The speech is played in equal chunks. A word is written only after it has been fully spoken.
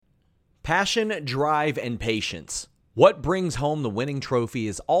Passion, drive, and patience. What brings home the winning trophy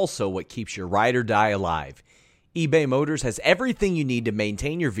is also what keeps your ride or die alive. eBay Motors has everything you need to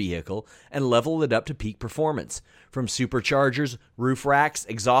maintain your vehicle and level it up to peak performance. From superchargers, roof racks,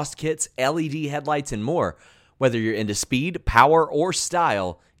 exhaust kits, LED headlights, and more. Whether you're into speed, power, or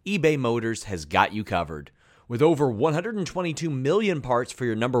style, eBay Motors has got you covered. With over 122 million parts for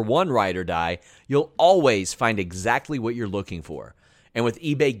your number one ride or die, you'll always find exactly what you're looking for. And with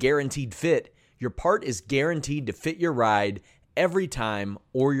eBay Guaranteed Fit, your part is guaranteed to fit your ride every time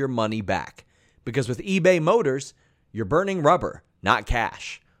or your money back. Because with eBay Motors, you're burning rubber, not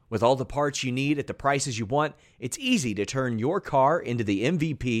cash. With all the parts you need at the prices you want, it's easy to turn your car into the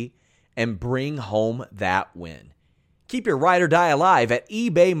MVP and bring home that win. Keep your ride or die alive at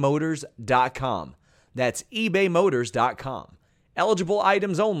ebaymotors.com. That's ebaymotors.com. Eligible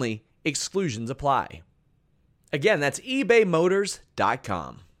items only. Exclusions apply. Again, that's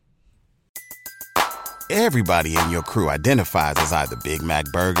ebaymotors.com. Everybody in your crew identifies as either Big Mac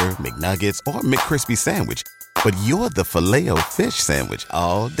Burger, McNuggets, or McCrispy Sandwich. But you're the Filet-O-Fish Sandwich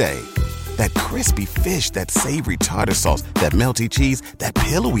all day. That crispy fish, that savory tartar sauce, that melty cheese, that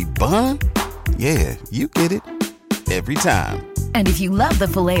pillowy bun. Yeah, you get it. Every time. And if you love the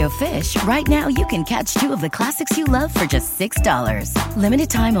Filet-O-Fish, right now you can catch two of the classics you love for just $6. Limited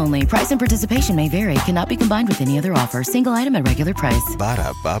time only. Price and participation may vary. Cannot be combined with any other offer. Single item at regular price.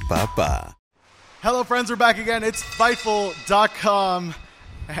 Ba-da-ba-ba-ba. Hello, friends. We're back again. It's Fightful.com,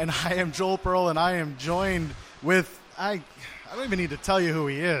 and I am Joel Pearl, and I am joined with I don't even need to tell you who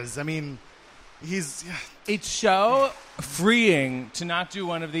he is. I mean, It's so freeing to not do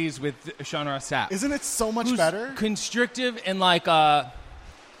one of these with Sean Ross Sapp. Isn't it so much Who's better? Constrictive in like a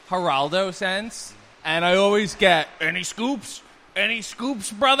Geraldo sense, and I always get any scoops,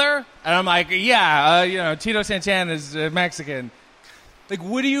 brother, and I'm like, yeah, Tito Santana's Mexican. Like,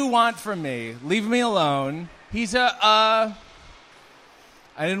 what do you want from me? Leave me alone. He's I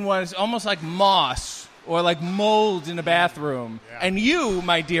didn't want to, almost like moss or like mold in a bathroom. Yeah. And you,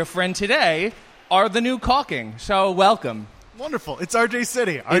 my dear friend today, are the new caulking. So welcome. Wonderful. It's RJ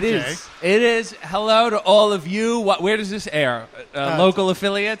City. RJ. It is. Hello to all of you. Where does this air? Local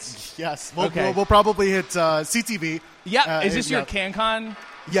affiliates? Yes. Okay. We'll probably hit CTV. Yeah. Is this your CanCon?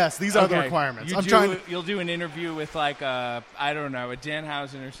 Yes, these are the requirements. You'll do an interview with like a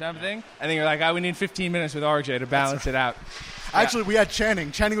Danhausen or something, and then you're like, we need 15 minutes with RJ to balance it out. Actually, we had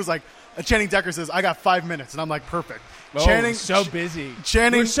Channing. Channing was like, Channing Decker says, I got 5 minutes, and I'm like, perfect. Oh, Channing, so busy.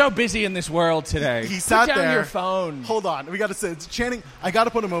 Channing, we're so busy in this world today. He sat Put down there. Your phone. Hold on, we got to say, Channing. I got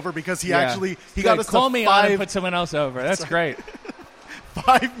to put him over because he got us call to me 5, on and put someone else over. That's great.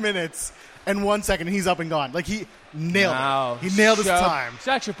 5 minutes and 1 second, and he's up and gone. Like he nailed it. He nailed his time.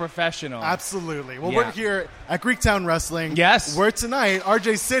 Such a professional. Absolutely. Well, we're here at Greektown Wrestling. Yes. Where tonight,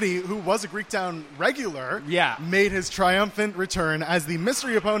 RJ City, who was a Greektown regular, made his triumphant return as the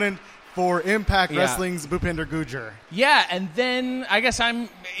mystery opponent for Impact Wrestling's Bhupinder Gujjar. Yeah, and then I guess I'm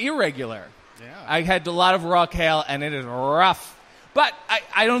irregular. Yeah. I had a lot of raw kale, and it is rough. But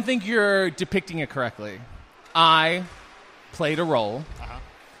I don't think you're depicting it correctly. I played a role,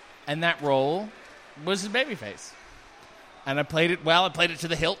 and that role was a babyface. And I played it well. I played it to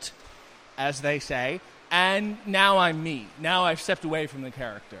the hilt, as they say. And now I'm me. Now I've stepped away from the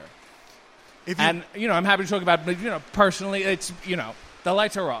character. I'm happy to talk about it, but, personally, it's, the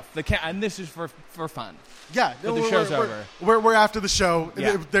lights are off. And this is for fun. Yeah. But the show's over. We're after the show.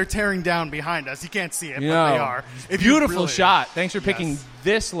 Yeah. They're tearing down behind us. You can't see it, but they are. Beautiful shot. Thanks for picking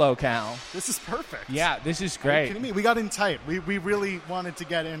this locale. This is perfect. Yeah, this is great. Are you kidding me? We got in tight. We really wanted to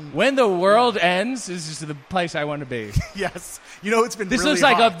get in. When the world ends, this is the place I want to be. Yes. It's been this really looks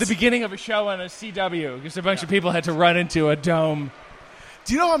like hot. the beginning of a show on a CW because a bunch of people had to run into a dome.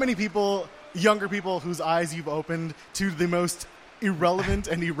 Do you know how many younger people whose eyes you've opened to the most irrelevant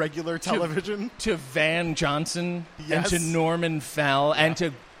and irregular television? To Van Johnson Yes. and to Norman Fell and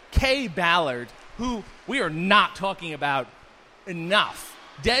to Kay Ballard, who we are not talking about enough.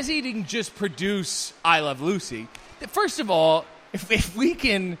 Desi didn't just produce I Love Lucy. First of all, if we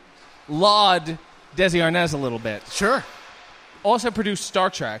can laud Desi Arnaz a little bit. Sure. Also produced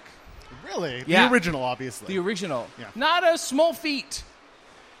Star Trek. Really? Yeah. The original, obviously. The original. Yeah. Not a small feat.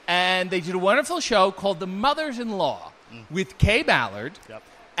 And they did a wonderful show called The Mothers-in-Law with Kay Ballard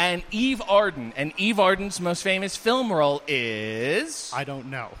and Eve Arden. And Eve Arden's most famous film role is... I don't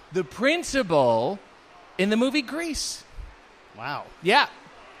know. The principal in the movie Grease. Wow. Yeah.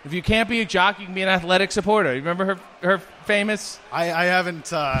 If you can't be a jock, you can be an athletic supporter. You remember her famous... I haven't...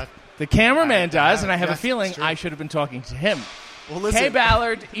 the cameraman does, and I have a feeling I should have been talking to him. Well, listen. Kay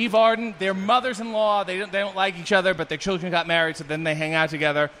Ballard, Eve Arden, they're mothers-in-law. They don't like each other, but their children got married, so then they hang out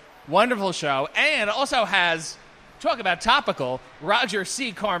together. Wonderful show. And also has, talk about topical, Roger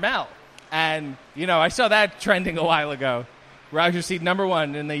C. Carmel. And, I saw that trending a while ago. Roger C.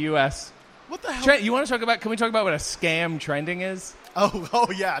 #1 in the U.S. What the hell? You want to talk about, can we talk about what a scam trending is? Oh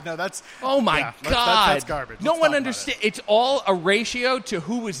yeah, no, that's. Oh my yeah, God! That's garbage. No Let's one talk about understands. It's all a ratio to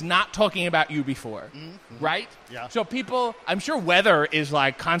who was not talking about you before, right? Yeah. So people, I'm sure weather is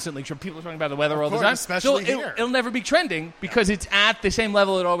like constantly. Sure, people are talking about the weather all the course, time. especially so here. It'll never be trending because it's at the same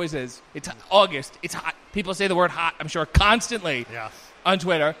level it always is. It's August. It's hot. People say the word hot. I'm sure constantly on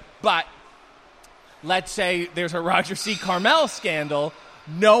Twitter. But let's say there's a Roger C. Carmel scandal.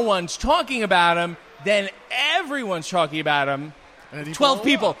 No one's talking about him. Then everyone's talking about him. 12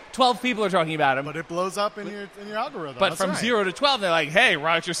 people are talking about him. But it blows up in your algorithm. But That's from right. 0 to 12, they're like, hey,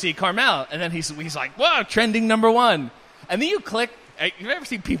 Roger C. Carmel. And then he's like, whoa, trending #1. And then you click. You've ever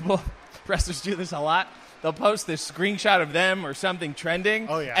seen people, wrestlers do this a lot? They'll post this screenshot of them or something trending.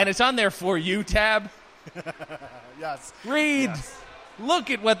 Oh, yeah. And it's on their For You tab. Yes. Read. Yes.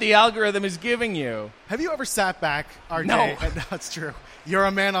 Look at what the algorithm is giving you. Have you ever sat back, RJ? No. And that's true. You're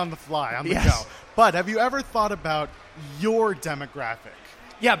a man on the fly, on the Yes. go. But have you ever thought about your demographic?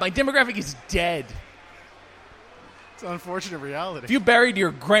 Yeah, my demographic is dead. It's an unfortunate reality. If you buried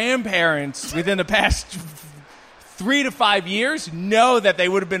your grandparents within the past 3 to 5 years, know that they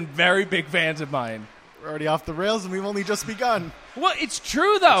would have been very big fans of mine. We're already off the rails, and we've only just begun. Well, it's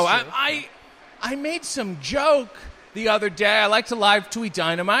true, though. It's true. I made some joke the other day. I like to live tweet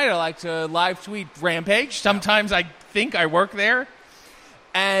Dynamite. I like to live tweet Rampage. Sometimes I think I work there.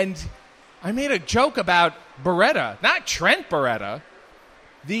 And I made a joke about Beretta, not Trent Beretta,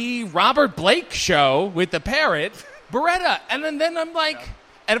 the Robert Blake show with the parrot, Beretta. And then I'm like,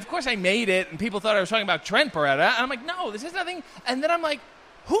 and of course I made it, and people thought I was talking about Trent Beretta. And I'm like, no, this is nothing. And then I'm like,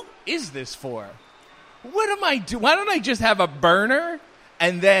 who is this for? What am I doing? Why don't I just have a burner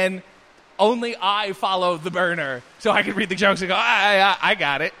and then only I follow the burner so I can read the jokes and go, I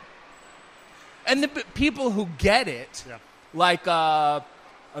got it. And the people who get it, like a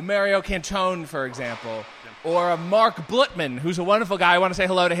Mario Cantone, for example, or a Mark Blutman, who's a wonderful guy. I want to say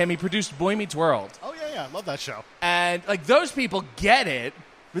hello to him. He produced Boy Meets World. Oh, yeah, love that show. And, like, those people get it,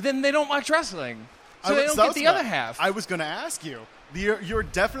 but then they don't watch wrestling. So they don't get the other half. I was going to ask you. You're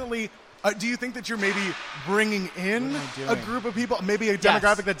definitely... do you think that you're maybe bringing in a group of people, maybe a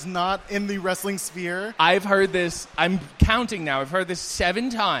demographic that's not in the wrestling sphere? I've heard this. I'm counting now. I've heard this 7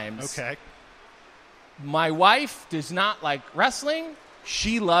 times. Okay. My wife does not like wrestling.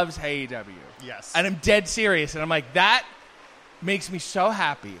 She loves AEW. Yes. And I'm dead serious. And I'm like, that makes me so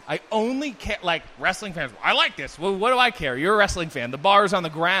happy. I only care, like, wrestling fans. I like this. Well, what do I care? You're a wrestling fan. The bar's on the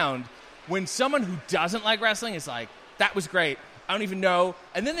ground. When someone who doesn't like wrestling is like, that was great. I don't even know.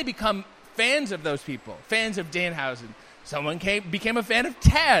 And then they become fans of those people, fans of Danhausen. Someone became a fan of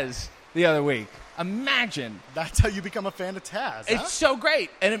Taz the other week. Imagine. That's how you become a fan of Taz, huh? It's so great,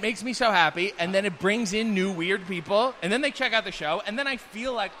 and it makes me so happy, and then it brings in new weird people, and then they check out the show, and then I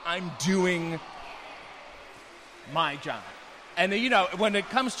feel like I'm doing my job. And, when it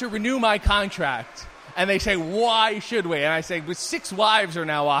comes to renew my contract, and they say, why should we? And I say, with 6 wives are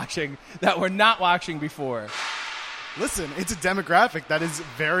now watching that were not watching before. Listen, it's a demographic that is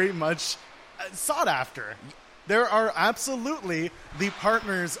very much sought after. There are absolutely the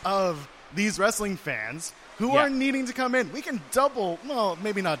partners of these wrestling fans who are needing to come in. We can double, well,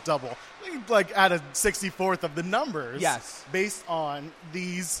 maybe not double. We can add a 64th of the numbers based on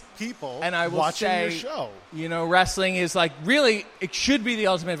these people and I will watching say, your show. Wrestling is really, it should be the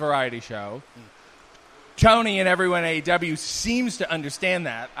ultimate variety show. Tony and everyone at AEW seems to understand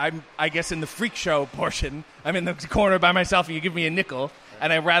that. I guess in the freak show portion, I'm in the corner by myself and you give me a nickel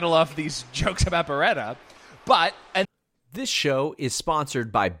and I rattle off these jokes about Beretta. This show is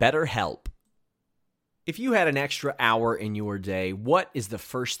sponsored by BetterHelp. If you had an extra hour in your day, what is the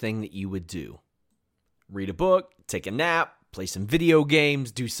first thing that you would do? Read a book, take a nap, play some video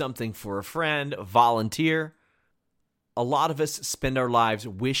games, do something for a friend, volunteer. A lot of us spend our lives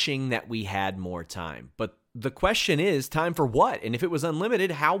wishing that we had more time. But the question is, time for what? And if it was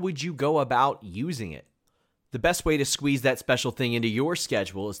unlimited, how would you go about using it? The best way to squeeze that special thing into your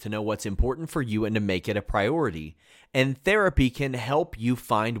schedule is to know what's important for you and to make it a priority. And therapy can help you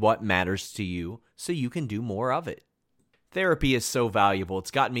find what matters to you so you can do more of it. Therapy is so valuable.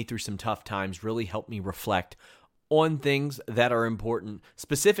 It's gotten me through some tough times, really helped me reflect on things that are important,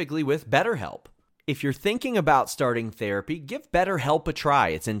 specifically with BetterHelp. If you're thinking about starting therapy, give BetterHelp a try.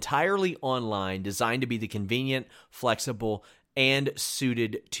 It's entirely online, designed to be the convenient, flexible, and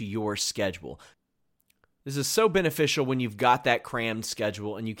suited to your schedule. This is so beneficial when you've got that crammed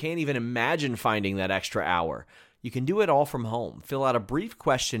schedule and you can't even imagine finding that extra hour. You can do it all from home. Fill out a brief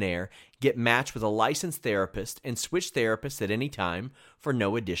questionnaire, get matched with a licensed therapist, and switch therapists at any time for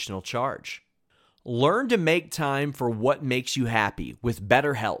no additional charge. Learn to make time for what makes you happy with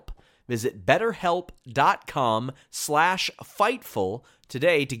BetterHelp. Visit BetterHelp.com/Fightful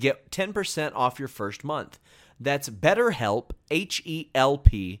today to get 10% off your first month. That's BetterHelp,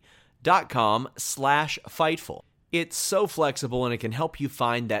 HELP.com/Fightful. It's so flexible and it can help you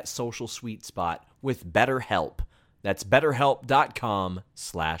find that social sweet spot with BetterHelp. That's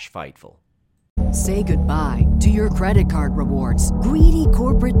BetterHelp.com/Fightful. Say goodbye to your credit card rewards. Greedy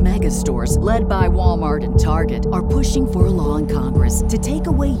corporate mega stores, led by Walmart and Target, are pushing for a law in Congress to take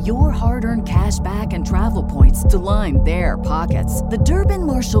away your hard-earned cash back and travel points to line their pockets. The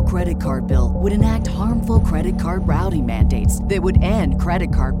Durbin-Marshall credit card bill would enact harmful credit card routing mandates that would end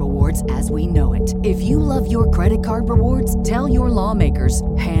credit card rewards as we know it. If you love your credit card rewards, tell your lawmakers,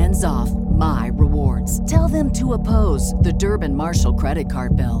 hands off my rewards. Tell them to oppose the Durbin-Marshall credit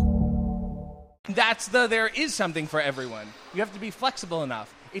card bill. There is something for everyone. You have to be flexible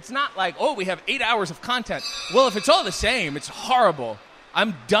enough. It's not like, oh, we have 8 hours of content. Well, if it's all the same, it's horrible.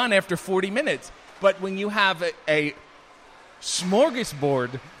 I'm done after 40 minutes. But when you have a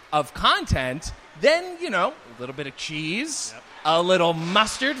smorgasbord of content, then, a little bit of cheese, a little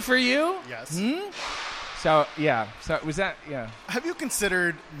mustard for you. Yes. So, yeah. So, was that, yeah. Have you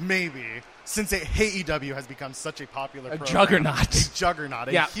considered maybe, since AEW has become such a popular program, juggernaut,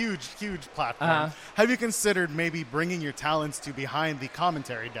 a huge, huge platform, have you considered maybe bringing your talents to behind the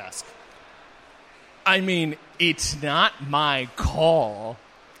commentary desk? I mean, it's not my call.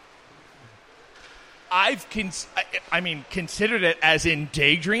 I've considered it as in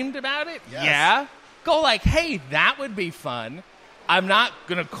daydreamed about it. Yes. Yeah. Go like, hey, that would be fun. I'm not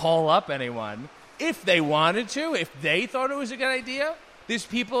going to call up anyone. If they wanted to, if they thought it was a good idea, there's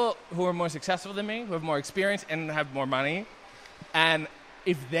people who are more successful than me, who have more experience and have more money. And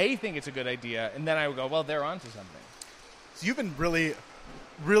if they think it's a good idea, and then I would go, well, they're onto something. So you've been really,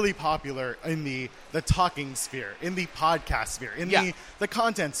 really popular in the talking sphere, in the podcast sphere, in the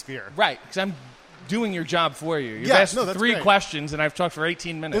content sphere. Right, because I'm doing your job for you. You've asked that's 3 great. questions, and I've talked for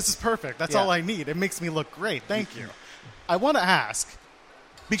 18 minutes. This is perfect. That's all I need. It makes me look great. Thank you. I want to ask,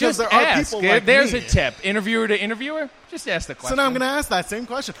 because just there are ask. people like There's me. a tip. Interviewer to interviewer, just ask the question. So now I'm going to ask that same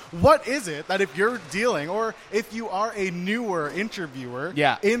question. What is it that if you're dealing, or if you are a newer interviewer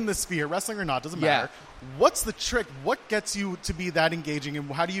in the sphere, wrestling or not, doesn't matter, what's the trick? What gets you to be that engaging,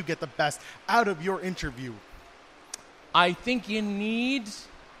 and how do you get the best out of your interview? I think you need...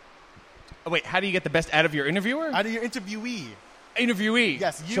 Wait, how do you get the best out of your interviewer? Out of your interviewee. Interviewee.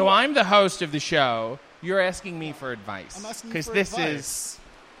 Yes. So I'm the host of the show. You're asking me for advice. I'm asking you for this advice. Is...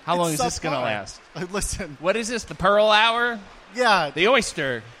 How long is this going to last? Listen. What is this, the Pearl Hour? Yeah. The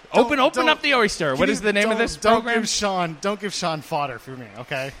Oyster. Open up the Oyster. What is the name of this program? Don't give Sean fodder for me,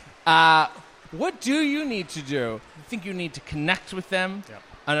 okay? What do you need to do? I think you need to connect with them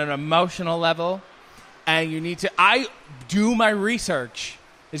on an emotional level. And you need to... I do my research.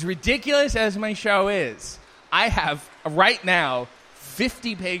 As ridiculous as my show is, I have, right now,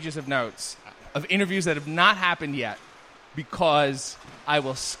 50 pages of notes of interviews that have not happened yet, because I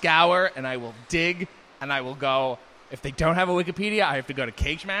will scour and I will dig and I will go, if they don't have a Wikipedia, I have to go to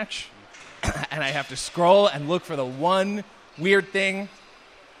Cage Match and I have to scroll and look for the one weird thing.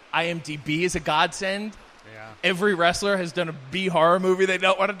 IMDb is a godsend. Yeah. Every wrestler has done a B horror movie they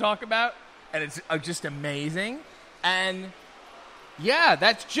don't want to talk about, and it's just amazing. And yeah,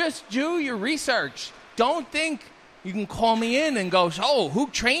 that's just do your research. Don't think you can call me in and go, oh, who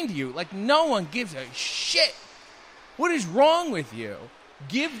trained you? Like, no one gives a shit. What is wrong with you?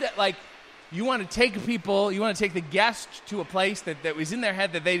 Give that, like, you want to take the guest to a place that was in their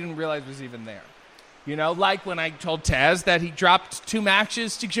head that they didn't realize was even there. Like when I told Taz that he dropped 2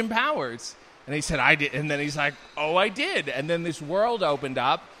 matches to Jim Powers. And he said, I did. And then he's like, oh, I did. And then this world opened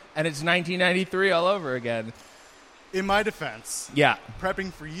up, and it's 1993 all over again. In my defense,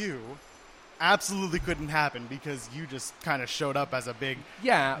 prepping for you absolutely couldn't happen because you just kind of showed up as a big,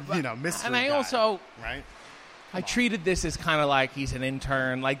 mystery And I guy, also, right? I treated this as kind of like he's an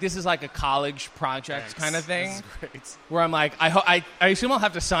intern. Like, this is like a college project kind of thing. This is great. Where I'm like, I assume I'll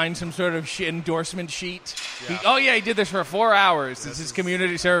have to sign some sort of endorsement sheet. Yeah. He did this for 4 hours. This is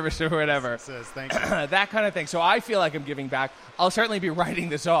community service or whatever. Says, thank you. That kind of thing. So I feel like I'm giving back. I'll certainly be writing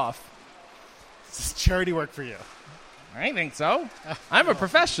this off. This is charity work for you. I think so. I'm a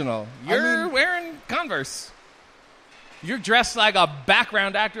professional. You're wearing Converse. You're dressed like a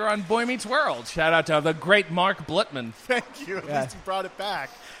background actor on Boy Meets World. Shout out to the great Mark Blutman. Thank you. At least you brought it back.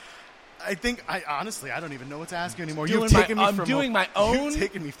 I think honestly I don't even know what to ask you anymore. I'm doing my own You've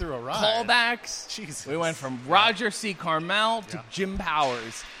taken me through a ride. Callbacks. Jesus. We went from Roger C. Carmel to Jim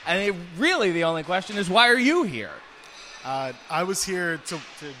Powers, and really the only question is, why are you here? I was here to you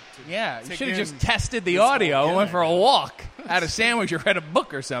take should have in just tested the this audio whole and went gimmick. for a walk, had a sandwich, or read a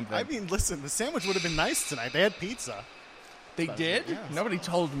book or something. I mean, listen, the sandwich would have been nice tonight. They had pizza. They did? Yes. Nobody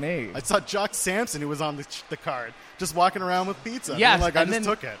told me. I saw Jock Sampson, who was on the card, just walking around with pizza. Yes, Being like, I and just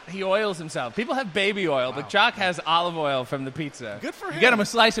then took it. he oils himself. People have baby oil, but Jock has olive oil from the pizza. Good for You him. get him a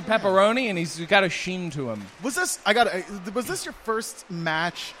slice of pepperoni, and he's got a sheen to him. Was this your first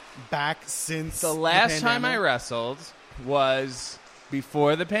match back since The last time I pandemic? wrestled was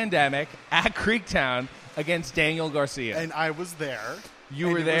before the pandemic at Creektown against Daniel Garcia. And I was there. You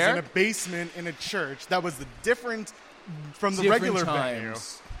and were it there? was in a basement in a church. That was different from the Different regular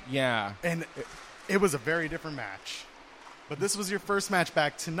times. Yeah. venue. And it was a very different match. But this was your first match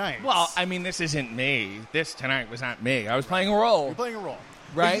back tonight. Well, I mean, this isn't me. This tonight was not me. I was playing a role. You're playing a role.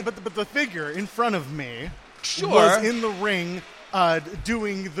 Right. But the figure in front of me Sure. was in the ring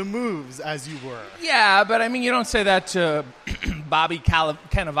doing the moves as you were. Yeah, but I mean, you don't say that to Bobby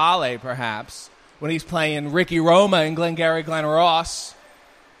Cannavale, perhaps, when he's playing Ricky Roma in Glengarry Glen Ross,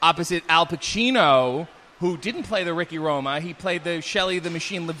 opposite Al Pacino, who didn't play the Ricky Roma. He played the Shelley the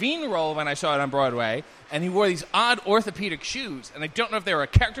Machine Levine role when I saw it on Broadway, and he wore these odd orthopedic shoes, and I don't know if they were a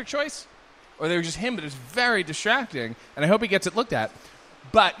character choice or they were just him, but it's very distracting, and I hope he gets it looked at.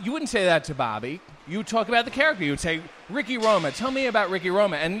 But you wouldn't say that to Bobby. You would talk about the character. You would say, Ricky Roma, tell me about Ricky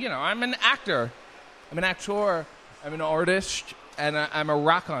Roma. And, you know, I'm an actor. I'm an actor. I'm an artist. And I'm a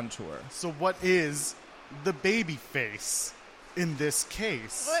raconteur. So what is the baby face in this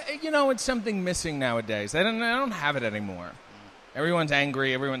case? Well, you know, it's something missing nowadays. I don't have it anymore. Everyone's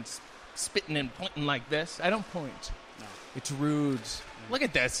angry. Everyone's spitting and pointing like this. I don't point. No. It's rude. Look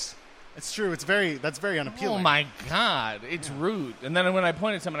at this. It's true. That's very unappealing. Oh, my God. It's rude. And then when I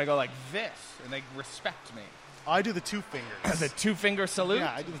point at someone, I go like this, and they respect me. I do the two fingers. The two-finger salute?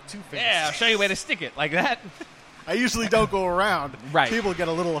 Yeah, I do the two fingers. Yeah, I'll show you a way to stick it, like that. I usually don't go around. Right. People get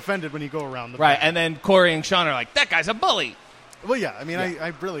a little offended when you go around the Right, back. and then Corey and Sean are like, that guy's a bully. Well, yeah. I mean,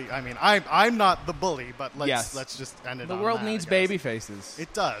 I'm not the bully, but let's just end it. The on world that, needs I guess. baby faces.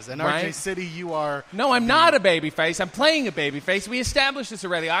 It does. And Right? RJ City, you are. No, I'm not a baby face. I'm playing a baby face. We established this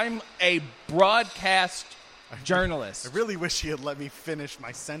already. I'm a broadcast journalist. I really wish you had let me finish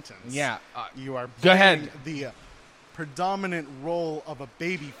my sentence. Yeah. You are Go ahead. playing the predominant role of a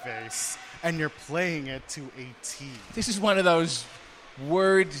baby face, and you're playing it to a T. This is one of those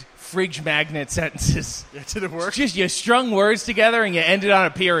word fridge magnet sentences. Yeah, did it work? Just you strung words together and you ended on a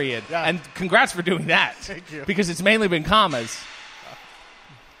period. Yeah. And congrats for doing that. Thank you. Because it's mainly been commas.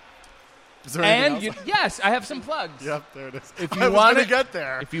 Is there anything And else? yes, I have some plugs. Yep, there it is. If I you was want gonna get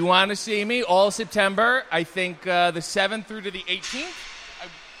there. If you want to see me all September, I think the 7th through to the 18th,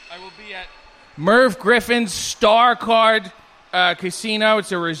 I will be at Merv Griffin's Star Card Casino.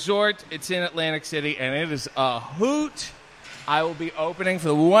 It's a resort. It's in Atlantic City, and it is a hoot. I will be opening for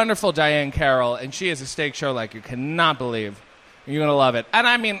the wonderful Diane Carroll, and she has a steak show like you cannot believe. You're going to love it. And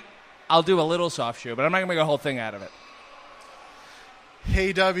I mean, I'll do a little soft shoe, but I'm not going to make a whole thing out of it.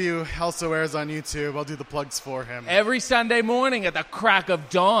 Hey W also airs on YouTube. I'll do the plugs for him. Every Sunday morning at the crack of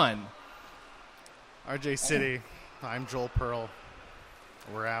dawn. RJ City. I'm Joel Pearl.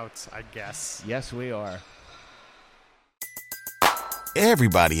 We're out, I guess. Yes, we are.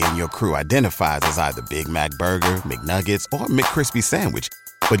 Everybody in your crew identifies as either Big Mac Burger, McNuggets, or McCrispy Sandwich.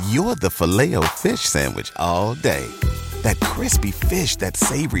 But you're the Filet-O-Fish Sandwich all day. That crispy fish, that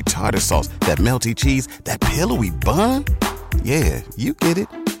savory tartar sauce, that melty cheese, that pillowy bun. Yeah, you get it.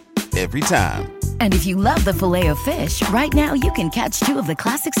 Every time. And if you love the Filet-O-Fish, right now you can catch two of the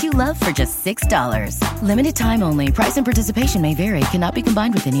classics you love for just $6. Limited time only. Price and participation may vary. Cannot be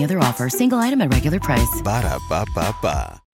combined with any other offer. Single item at regular price. Ba-da-ba-ba-ba.